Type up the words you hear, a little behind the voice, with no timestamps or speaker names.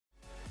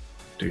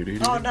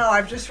Oh no,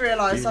 I've just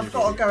realised I've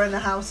got to go in the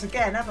house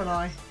again, haven't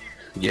I?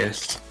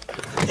 Yes.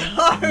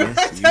 No,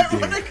 Yes, I don't you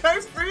want to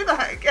go through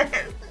that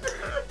again.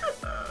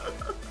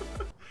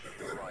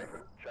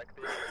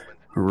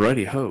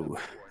 Righty ho.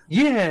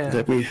 Yeah.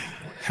 Let me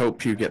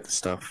help you get the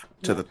stuff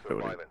to the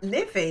building.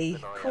 Livy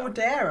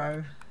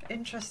Cordero.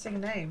 Interesting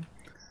name.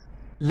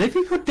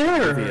 Livy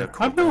Cordero.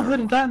 I've never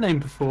heard of that name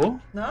before.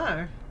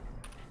 No.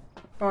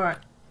 Right.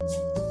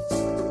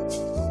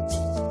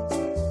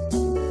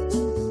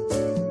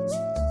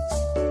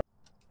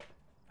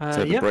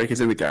 So the break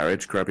is in the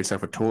garage. Grab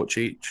yourself a torch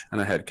each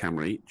and a head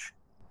camera each.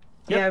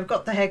 Yeah, I've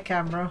got the head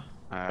camera.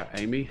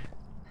 Amy?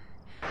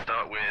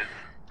 Start with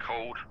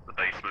Cold, the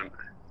basement,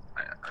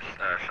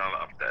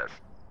 Charlotte upstairs.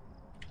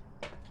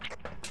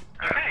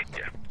 Okay.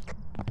 Yeah.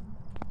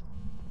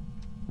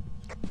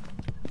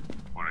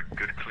 Want a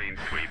good clean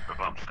sweep of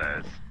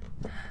upstairs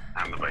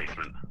and the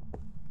basement.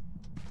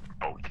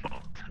 Bolt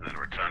spots, and then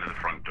return to the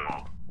front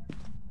door.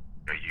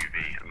 Go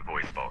UV and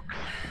voice box.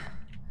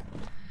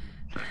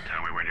 So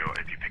tell me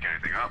if you pick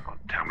anything up, or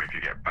tell me if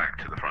you get back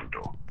to the front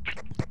door.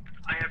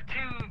 I have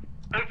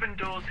 2 open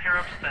doors here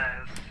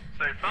upstairs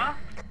so far.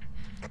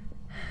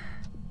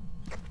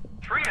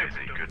 3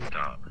 open doors. Good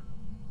start.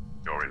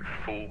 You're in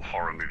full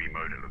horror movie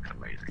mode. It looks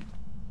amazing.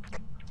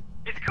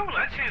 It's cool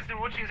actually. It's been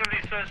watching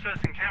somebody's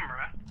first-person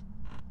camera.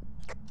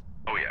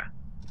 Oh yeah.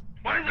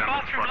 One of the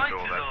bathroom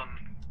lights is on.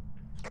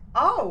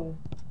 Oh,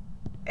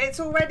 it's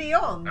already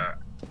on.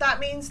 That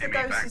means the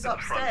ghost is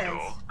upstairs.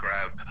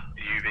 Grab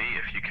UV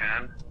if you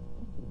can,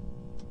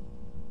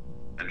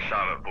 and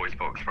Charlotte voice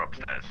box for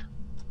upstairs.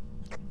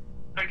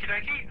 Okie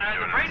dokie.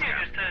 The radio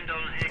just turned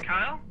on here,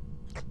 Kyle.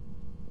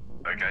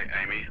 Okay,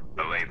 Amy,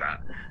 belay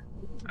that.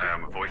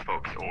 Voice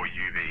box or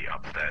UV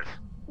upstairs.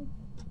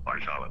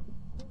 Fine, Charlotte.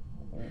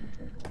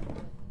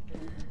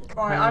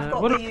 Right, I've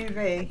got the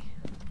UV.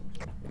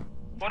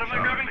 What am I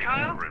grabbing,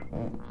 Kyle?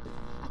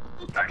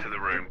 Back to the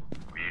room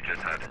where you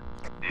just had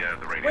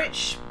the radio.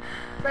 Which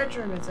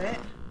bedroom is it?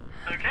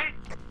 Okay.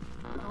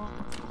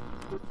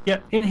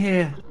 Yep, in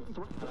here.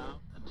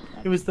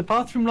 It was the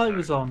bathroom light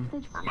was on.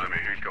 Remind me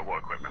who's got what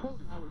equipment.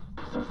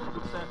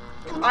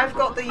 I've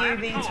got the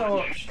UV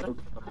torch.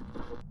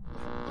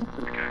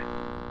 Okay.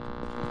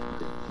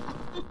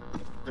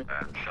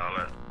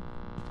 Charlotte,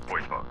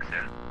 voice box,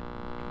 yeah?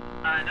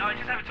 No, I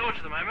just have a torch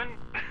at the moment.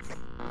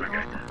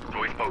 Okay.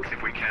 Voice box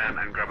if we can,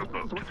 and grab a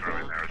book to throw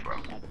in there as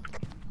well.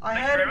 I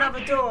heard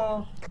another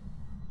door.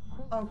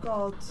 Oh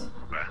god.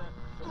 Where?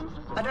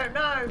 I don't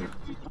know.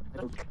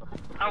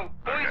 Oh,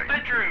 boys'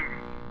 bedroom.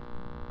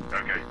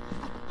 Okay.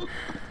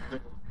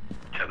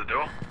 Shut the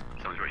door.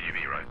 Someone's got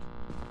UV,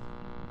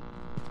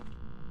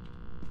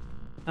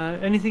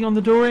 right? Anything on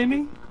the door,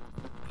 Amy?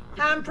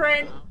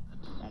 Handprint.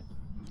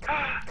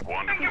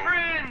 Wonderful.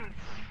 Fingerprints.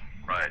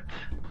 Right.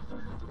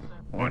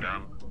 Well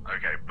done.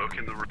 Okay, book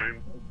in the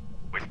room.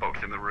 Voice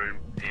box in the room.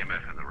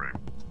 EMF in the room.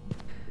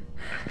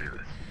 Let's do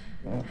this.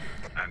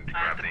 And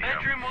grab The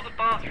bedroom or the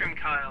bathroom,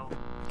 Kyle?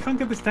 Can't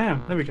get this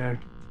down. There we go.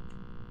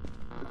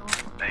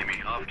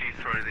 Amy, after you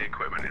throw the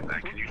equipment in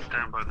there, can you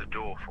stand by the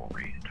door for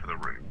me to the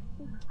room?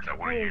 Because I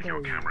want to use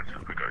your camera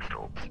for ghost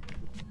orbs.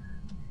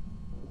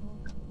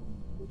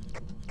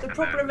 The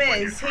problem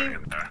is,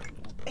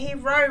 he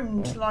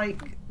roamed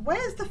like...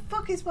 Where's the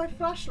fuck is my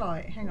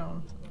flashlight? Hang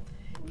on.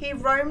 He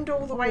roamed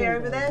all the way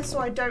over there, so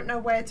I don't know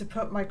where to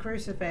put my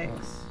crucifix.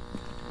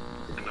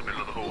 In the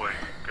middle of the hallway.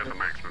 Go for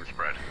maximum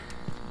spread.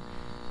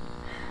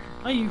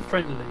 Are you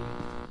friendly?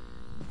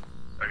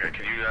 Okay,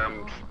 can you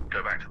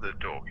go back to the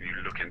door? Can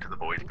you look into the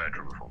boys'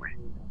 bedroom for me?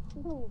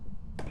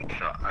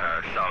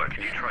 Charlotte,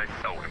 can you try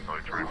salt in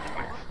both rooms,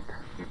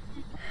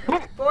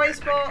 please? Voice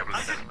Take a box. couple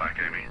of steps back,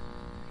 Amy.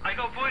 I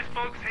got voice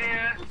box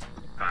here.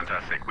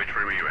 Fantastic. Which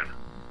room are you in?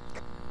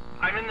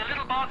 I'm in the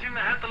little bathroom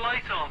that had the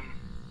light on.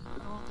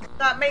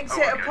 That makes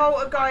it a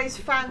poltergeist,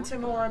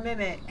 phantom, or a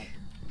mimic.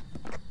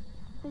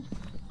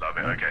 Love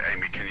it. Okay,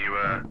 Amy, can you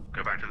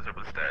go back to the top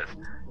of the stairs?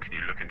 Can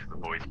you look into the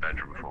boys'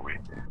 bedroom for me?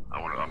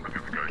 I'm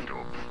looking for ghost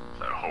orbs.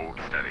 So hold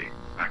steady.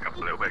 Back up a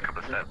little bit, a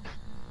couple of steps.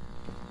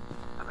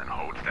 And then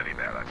hold steady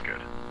there, that's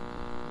good.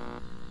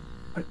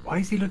 Wait, why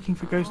is he looking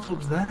for ghost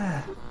orbs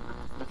there?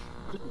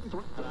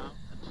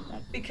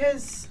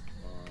 Because,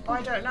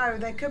 I don't know,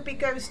 there could be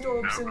ghost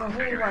orbs in the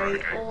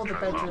hallway or the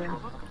bedroom.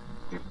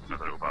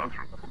 Another little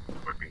bathroom.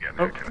 We can get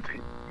the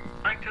activity.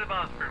 Back to the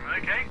bathroom,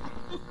 okay?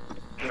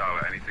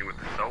 Charlotte, anything with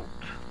the salt?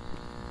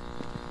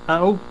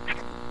 Oh.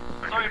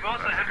 Sorry,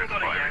 boss, I haven't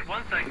got it yet.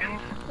 1 second.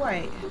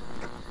 Wait.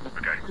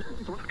 Okay.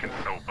 We can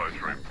salt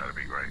both rooms, that'd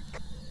be great.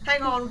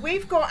 Hang on,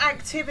 we've got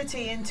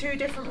activity in 2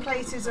 different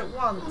places at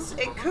once.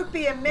 It could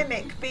be a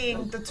mimic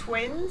being the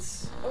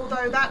twins,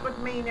 although that would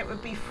mean it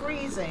would be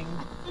freezing.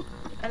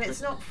 And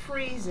it's not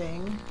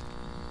freezing.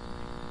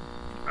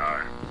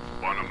 No.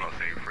 One, I'm not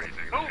seeing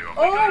freezing. Oh, Two,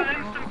 I got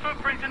an instant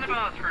footprint in the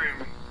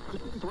bathroom.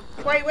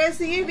 Wait, where's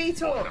the UV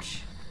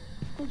torch?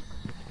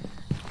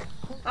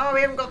 Oh,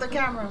 we haven't got the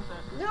camera.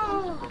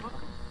 No.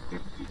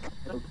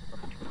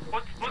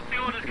 What's the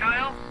orders,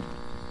 Kyle?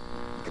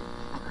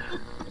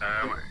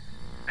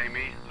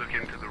 Amy, look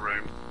into the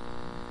room.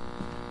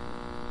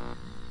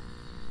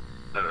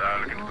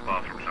 Look into the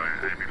bathroom, sorry.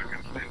 Amy, look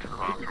into the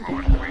bathroom. I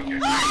want to squeak it.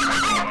 No!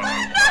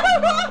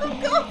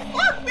 God,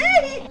 fuck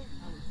me!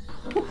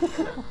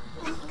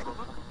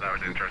 That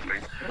was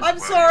interesting. I'm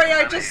sorry,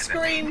 I just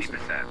screamed.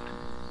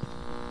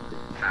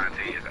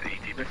 Sanity is at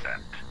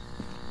 80%.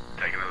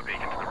 Take another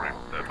peek into the room,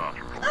 the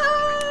bathroom.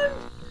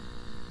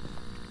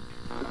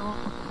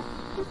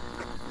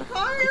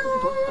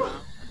 Kyle!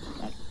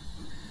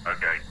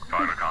 Okay,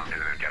 fine, I can't see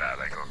them. Get out of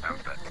there, go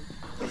downstairs.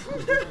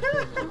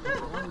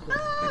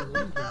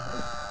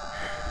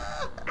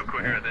 You're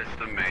quicker at this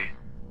than me.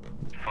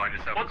 Find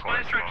yourself What's a my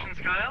quiet instructions,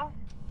 spot. Kyle?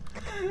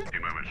 2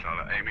 moments,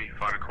 Charlotte. Amy,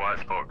 find a quiet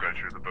spot, go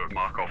through the book,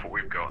 mark off what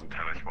we've got, and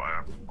tell us what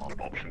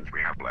options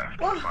we have left.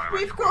 Well,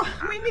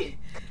 we need...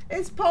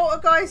 It's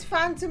poltergeist,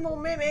 phantom, or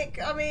mimic.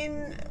 I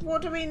mean,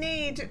 what do we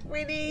need?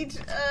 We need,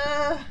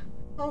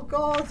 oh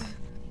god.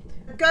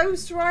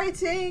 Ghost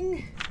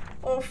writing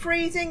or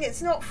freezing.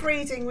 It's not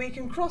freezing. We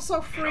can cross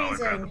off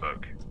freezing.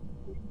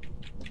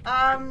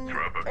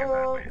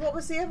 Or what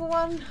was the other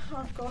one?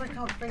 Oh god, I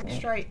can't think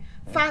straight.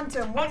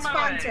 Phantom. What's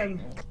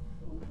phantom?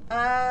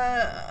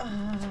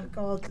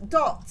 God.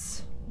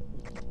 Dots.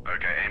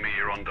 Okay, Amy,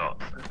 you're on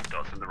dots.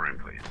 Dots in the room,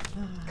 please.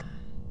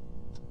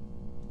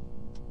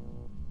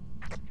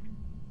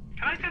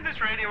 Can I turn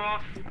this radio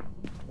off?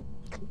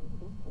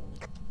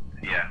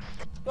 Yes.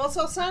 What's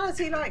our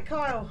sanity like,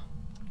 Kyle?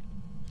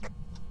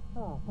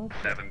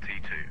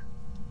 72.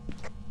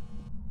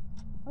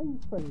 Are you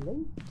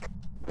friendly?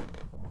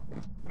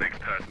 Next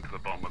person to the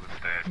bottom of the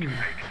stairs can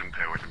take some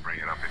pills and bring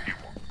it up if you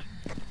want.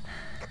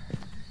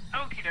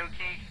 Okie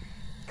dokie.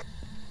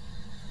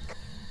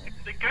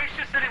 The ghost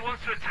just said it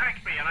wants to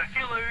attack me, and I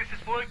feel like this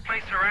is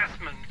workplace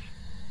harassment.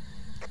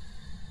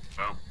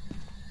 Well,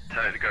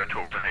 tell it to go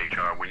talk to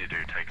HR. When you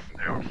do, take some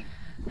pills.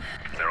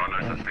 There are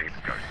no such things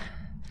as ghosts.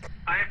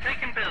 I have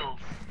taken pills.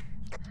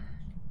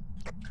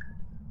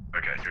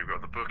 Okay, so we've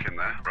got the book in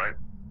there, right?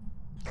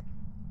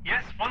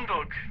 Yes, one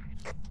book.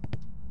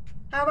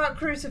 How about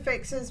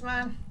crucifixes,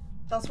 man?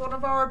 That's one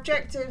of our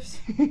objectives.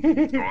 Go on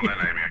then,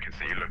 Amy. I can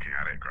see you looking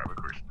at it. Grab a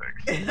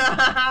crucifix.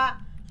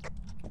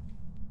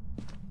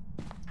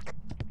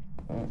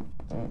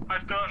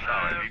 I've got.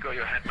 Charlotte, have you got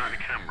your head-mounted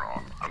camera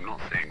on? I'm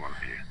not seeing one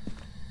of you.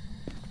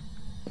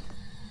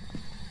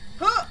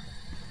 Huh!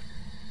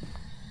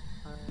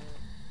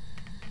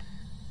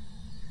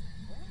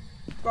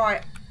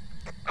 Right.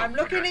 I'm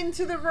looking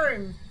into the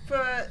room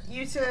for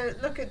you to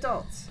look at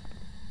dots.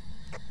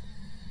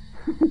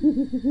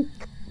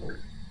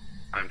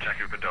 I'm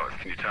checking for dots.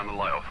 Can you turn the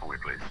light off for me,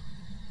 please?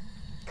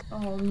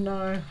 Oh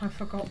no, I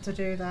forgot to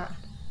do that.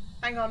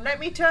 Hang on, let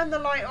me turn the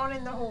light on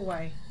in the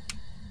hallway.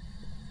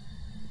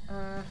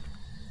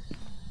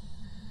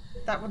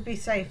 That would be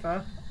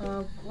safer.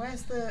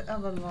 Where's the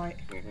other light?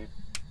 Sanity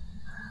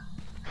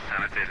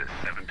is at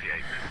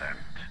 78%.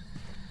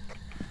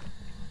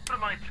 What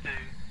am I to do?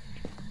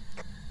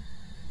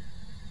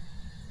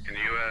 Can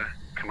you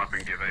come up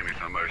and give Amy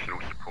some emotional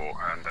support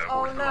and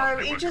Oh no,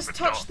 he just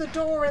touched the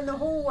door in the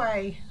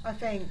hallway, I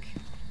think.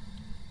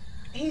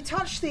 He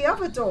touched the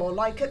other door,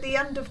 like at the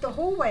end of the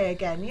hallway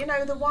again. You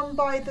know, the one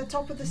by the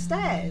top of the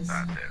stairs.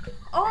 That's it.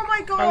 Oh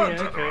my god! Oh,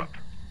 yeah, okay.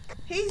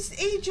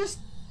 He just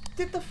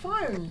did the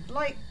phone.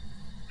 Like,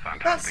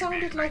 Fantastic that sounded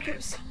music. like it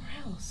was somewhere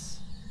else.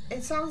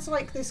 It sounds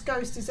like this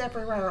ghost is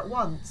everywhere at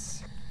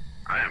once.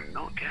 I am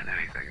not getting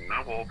anything.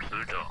 No orbs,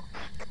 no dots.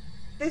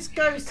 This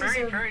ghost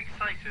Very, is very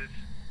excited.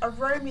 a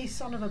roamy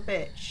son of a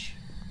bitch.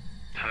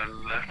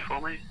 Turn left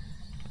for me.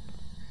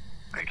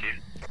 Thank you.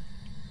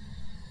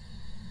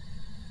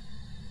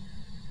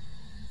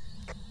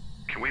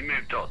 Can we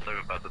move dots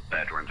over by the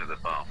bed or into the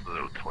bath, the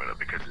little toilet,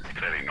 because it's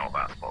clearly not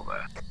that spot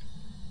there.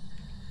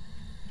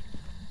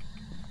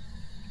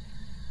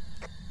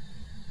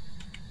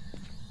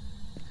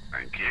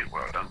 Thank you,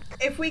 well done.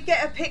 If we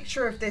get a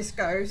picture of this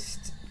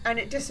ghost and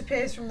it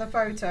disappears from the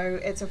photo,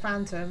 it's a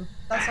phantom.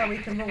 That's how we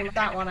can rule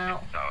that one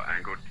out. So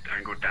angled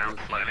down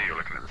slightly, you're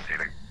looking at the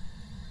ceiling.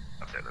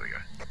 That's it, there we go.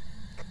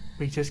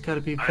 We just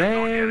gotta be I have not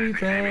very, yet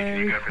anything. Amy, can you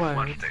very go for smudge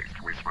quiet. sticks?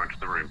 Can we smudge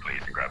the room,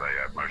 please, and grab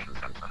a motion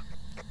sensor?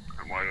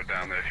 And while you're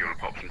down there, if you want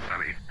to pop some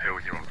sanity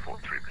pills, you're on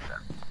 43%.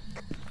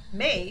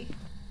 Me?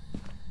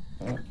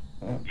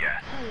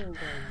 Yes.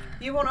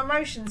 You want a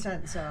motion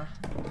sensor?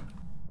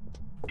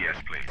 Yes,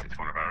 please. It's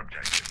one of our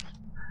objectives.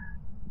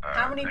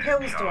 How many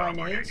pills do I I'm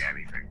not need? getting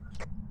anything.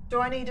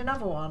 Do I need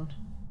another one?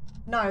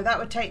 No, that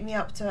would take me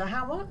up to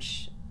how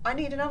much? I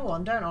need another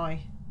one, don't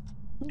I?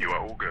 You are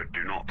all good.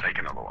 Do not take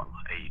another one.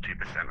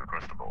 82%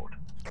 across the board.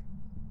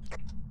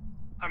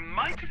 I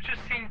might have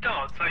just seen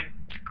dots. I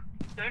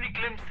only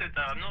glimpsed it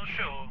though. I'm not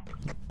sure.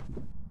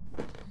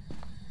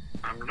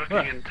 I'm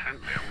looking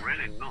intently. I'm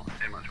really not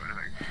seeing much of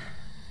anything.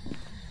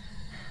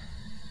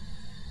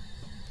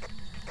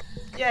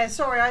 Yeah,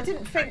 sorry, I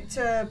didn't think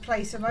to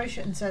place a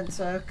motion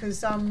sensor because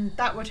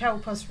that would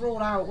help us rule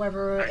out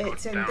whether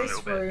it's in down a this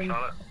little bit, room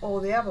Charlotte. or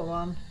the other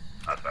one.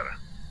 That's better.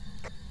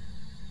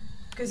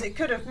 Because it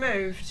could have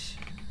moved.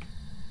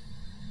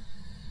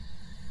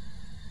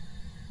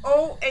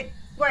 Oh,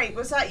 wait,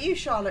 was that you,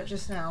 Charlotte,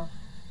 just now?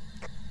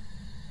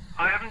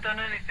 I haven't done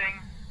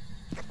anything.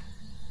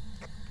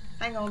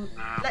 Hang on.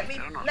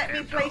 No, let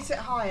me place it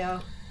higher.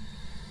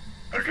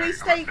 If Okay, we I'm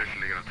stay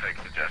officially going to take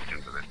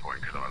suggestions at this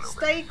point because I'm a little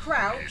stay bit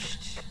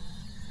crouched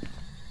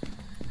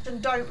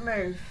and don't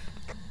move.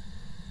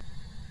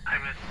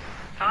 I'm as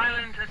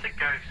silent as a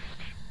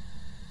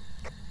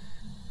ghost.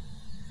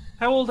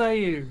 How old are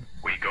you?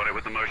 We got it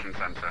with the motion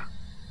sensor.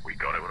 We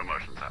got it with a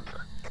motion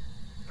sensor.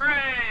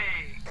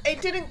 Hooray!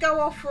 It didn't go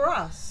off for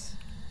us.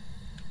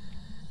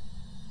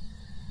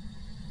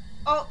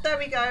 Oh, there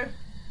we go.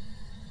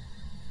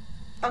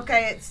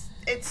 Okay,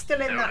 it's still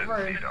in that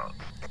room.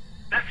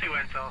 Definitely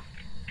went off.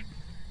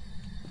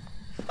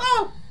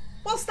 Oh,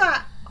 what's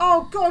that?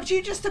 Oh God,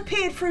 you just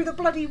appeared through the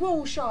bloody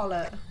wall,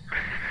 Charlotte.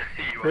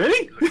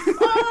 Really?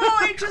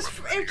 Oh, it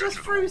just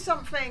threw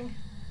something.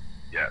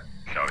 Yeah,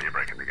 Charlotte, you're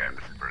breaking the game.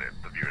 This is brilliant.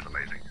 The view is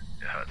amazing.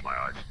 It hurts my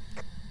eyes.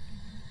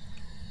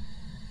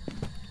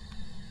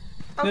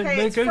 Okay,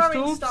 No it's ghost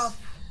throwing orbs?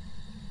 stuff.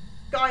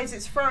 Guys,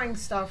 it's throwing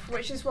stuff,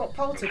 which is what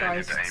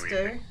poltergeists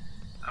do.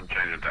 I'm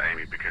changing it to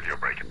Amy because you're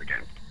breaking the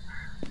game.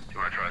 Do you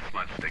want to try a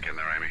smudge stick in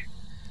there, Amy?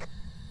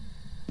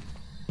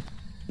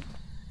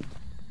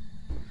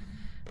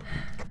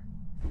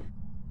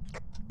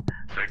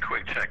 So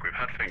quick check, we've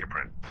had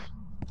fingerprints.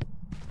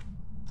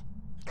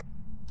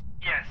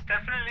 Yes,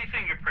 definitely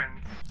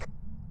fingerprints.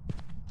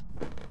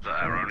 Is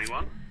that our only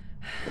one?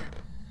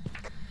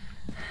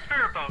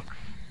 Spirit box.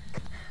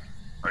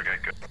 Okay,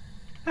 good.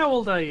 How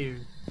old are you?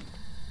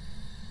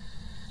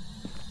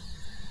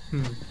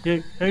 Yeah,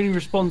 only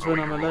responds when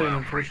We I'm can rule alone, out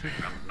unfortunately.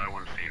 freezing. No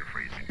one's seen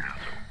freezing at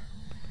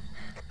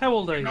all. How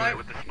old are you? You got it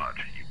with the smudge.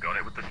 You got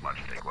it with the smudge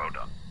stick. Well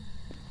done.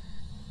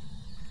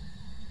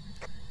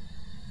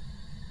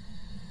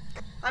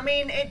 I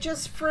mean, it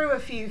just threw a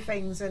few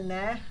things in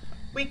there.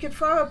 We could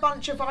throw a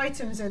bunch of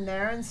items in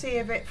there and see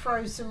if it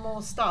throws some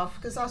more stuff,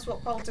 because that's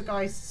what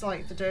poltergeists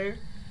like to do.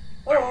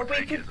 I Or will we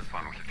take it could, as a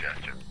final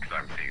suggestion because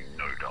I'm seeing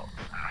no dots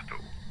at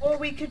all. or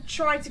we could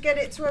try to get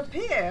it to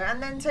appear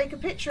and then take a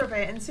picture of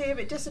it and see if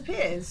it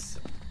disappears.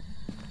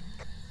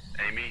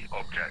 Amy,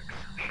 objects.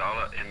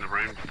 Charlotte in the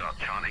room, start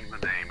chanting the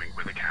name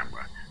with a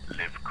camera.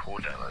 Liv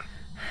Cordero.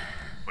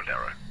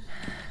 Cordero.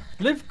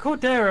 Liv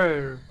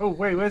Cordero! Oh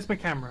wait, where's my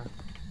camera?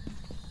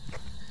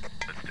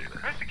 Let's do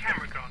this. Where's the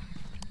camera gone?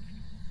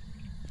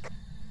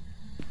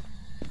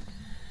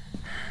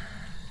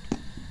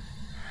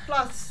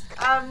 Plus,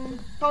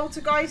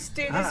 poltergeists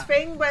do this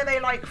thing where they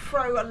like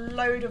throw a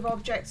load of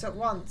objects at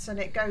once and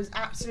it goes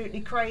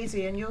absolutely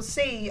crazy, and you'll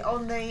see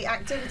on the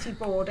activity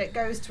board it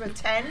goes to a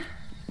 10.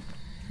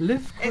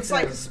 Liv Cordero. It's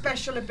like a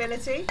special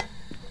ability.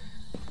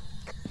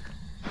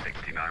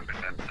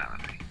 69%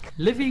 sanity.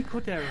 Livy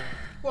Cordero.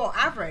 What,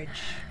 average?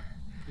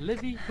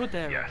 Livy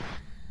Cordero. Yes.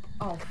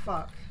 Oh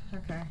fuck,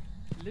 okay.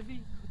 Livy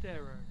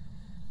Cordero.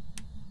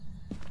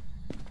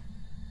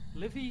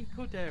 Livy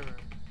Cordero.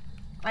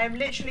 I am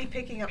literally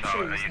picking up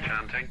Charlotte, shoes are you now.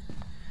 chanting?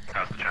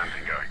 How's the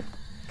chanting going?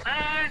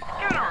 It's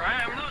going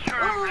alright. I'm not sure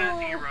I'm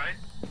pronouncing it right.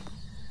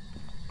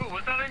 Oh,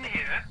 was that in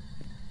here?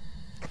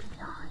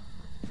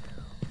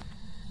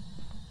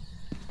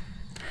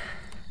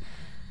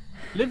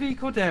 Livy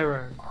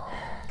Cordero.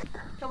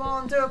 Come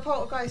on, do a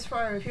poltergeist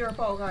throw if you're a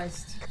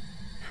poltergeist.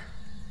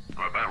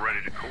 I'm about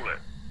ready to call it.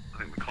 I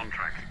think the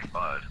contract's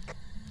expired.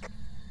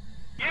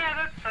 Yeah,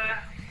 that's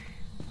fair.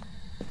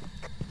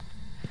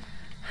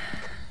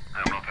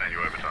 And I'm not paying you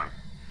overtime,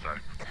 so...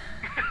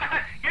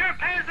 You don't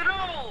pay us at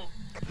all!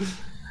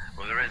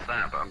 Well, there is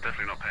that, but I'm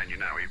definitely not paying you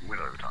now, even with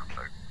overtime,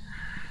 so...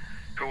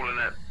 Calling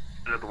it.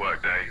 End of the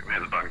workday.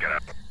 Hit the button, get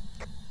out.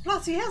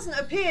 Plus, he hasn't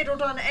appeared or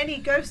done any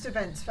ghost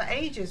events for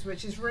ages,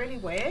 which is really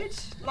weird.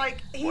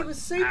 Like, he What?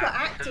 was super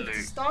active to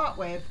Absolute- start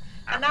with,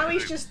 and now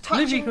he's just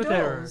Livy touching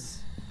Cordero. doors.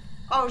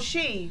 Oh,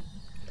 she,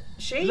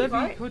 Livy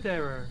right?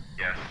 Cordero.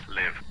 Yes,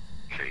 Liv.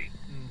 She.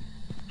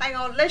 Hang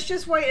on, let's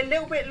just wait a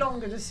little bit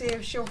longer to see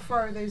if she'll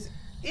throw those.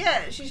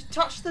 Yeah, she's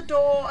touched the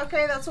door.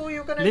 Okay, that's all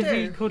you're gonna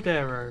Livy do.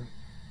 Cordero.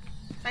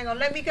 Hang on,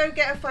 let me go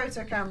get a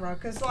photo camera,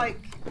 because, like,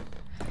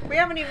 we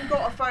haven't even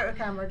got a photo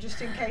camera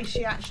just in case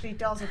she actually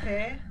does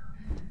appear.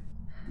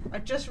 I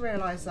just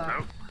realised that.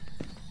 Nope.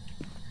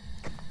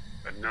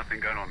 But nothing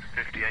going on.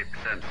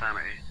 58%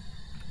 sanity.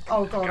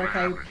 Oh god, It's gonna okay.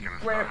 happen. It's gonna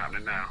start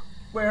happening now.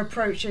 We're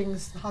approaching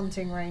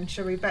hunting range,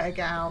 so we better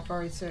get out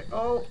very soon.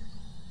 Oh,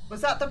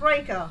 was that the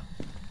breaker?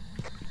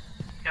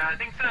 Yeah, I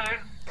think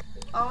so.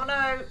 Oh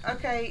no,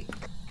 okay.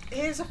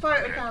 Here's a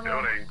photo Okay, camera.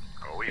 building.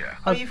 Oh yeah.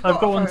 Oh, I've you've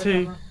got a one photo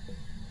too. camera.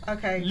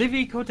 Okay,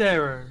 Livy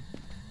Cordero.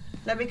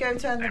 let me go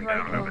turn the Aim down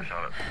a breaker little bit, on.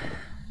 Charlotte.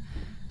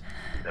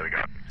 There we go.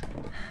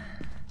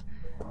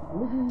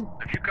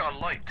 Have you got a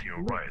light to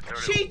your right? Is there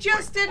a She little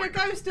just did a white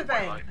ghost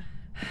event. light?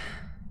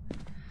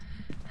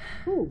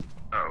 Ooh.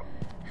 Oh.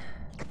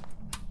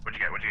 What'd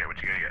you get? What'd you get?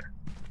 What'd you get?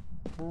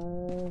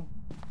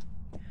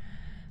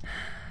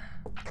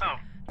 Oh,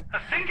 a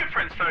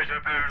fingerprints photo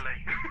apparently.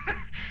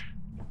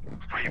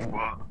 Wait,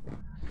 what?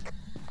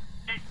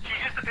 She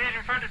just appeared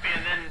in front of me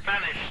and then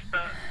vanished,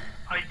 but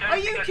I don't Are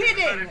think you I took the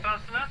kidding? photo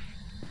fast enough.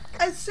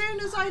 As soon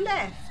as I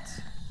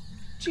left,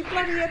 she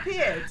bloody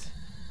appeared.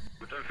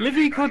 I don't think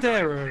Livy you guys can see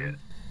Cordero. it.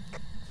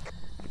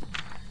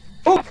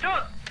 Oh!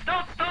 Stop!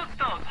 Stop! Stop!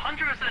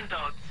 100%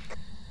 dots.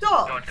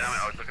 Dots. God damn it,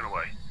 I was looking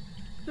away.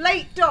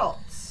 Late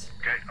dots.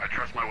 Okay, I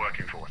trust my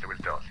working force. It was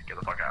dots. Get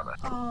the fuck out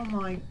of there. Oh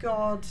my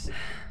god.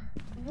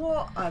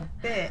 What a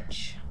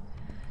bitch.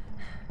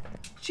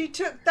 She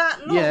took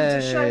that long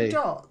to show Yay.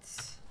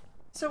 dots.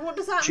 So what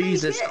does that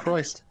Jesus make it?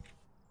 Christ.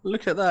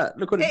 Look at that.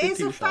 Look what it It did is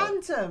to a you,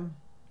 Charlotte. phantom.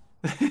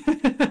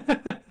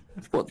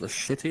 What, the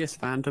shittiest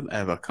phantom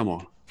ever? Come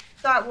on.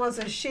 That was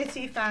a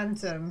shitty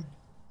phantom.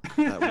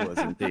 That was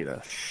indeed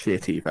a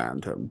shitty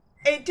phantom.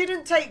 It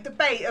didn't take the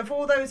bait of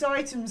all those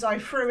items I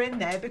threw in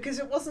there because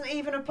it wasn't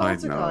even a I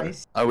know.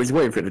 poltergeist. I was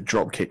waiting for it to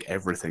drop kick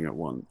everything at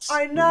once.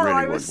 I know, Really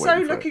I was so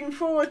waiting for it. looking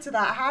forward to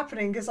that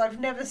happening because I've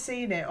never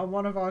seen it on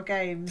one of our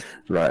games.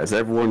 Right, has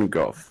everyone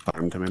got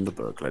Phantom in the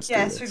book? Let's do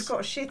Yes, this. we've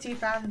got shitty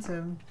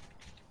phantom.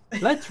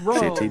 Let's roll.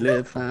 Shitty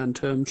live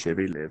Phantom,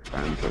 shitty live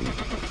Phantom.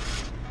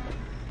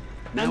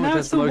 And it now has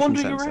it's still the motion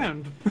wandering sensor.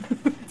 around.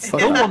 Fuck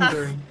Still that.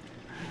 wandering.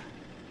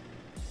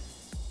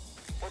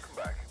 Welcome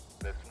back.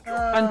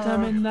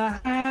 Phantom in the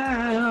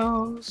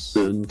house.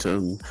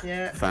 Phantom.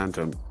 Yeah.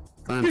 Phantom. Good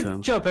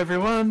Phantom. job,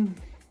 everyone.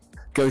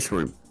 Ghost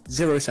room.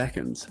 0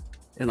 seconds.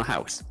 In the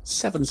house.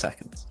 7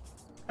 seconds.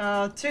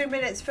 2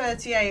 minutes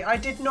 38. I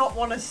did not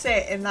want to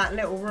sit in that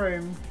little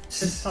room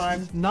this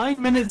time.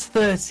 9 minutes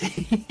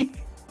 30.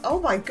 Oh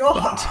my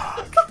god.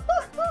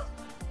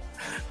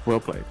 Well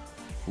played.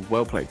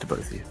 Well played to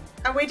both of you.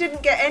 And we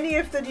didn't get any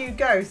of the new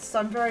ghosts.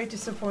 I'm very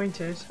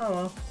disappointed. Oh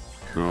well.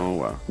 Oh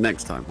well.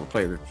 Next time. We'll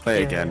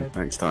play again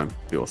next time.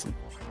 Be awesome.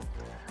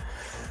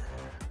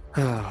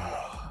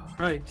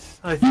 Right,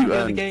 I think You the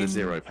earned game. the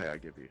 0 pay I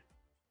give you.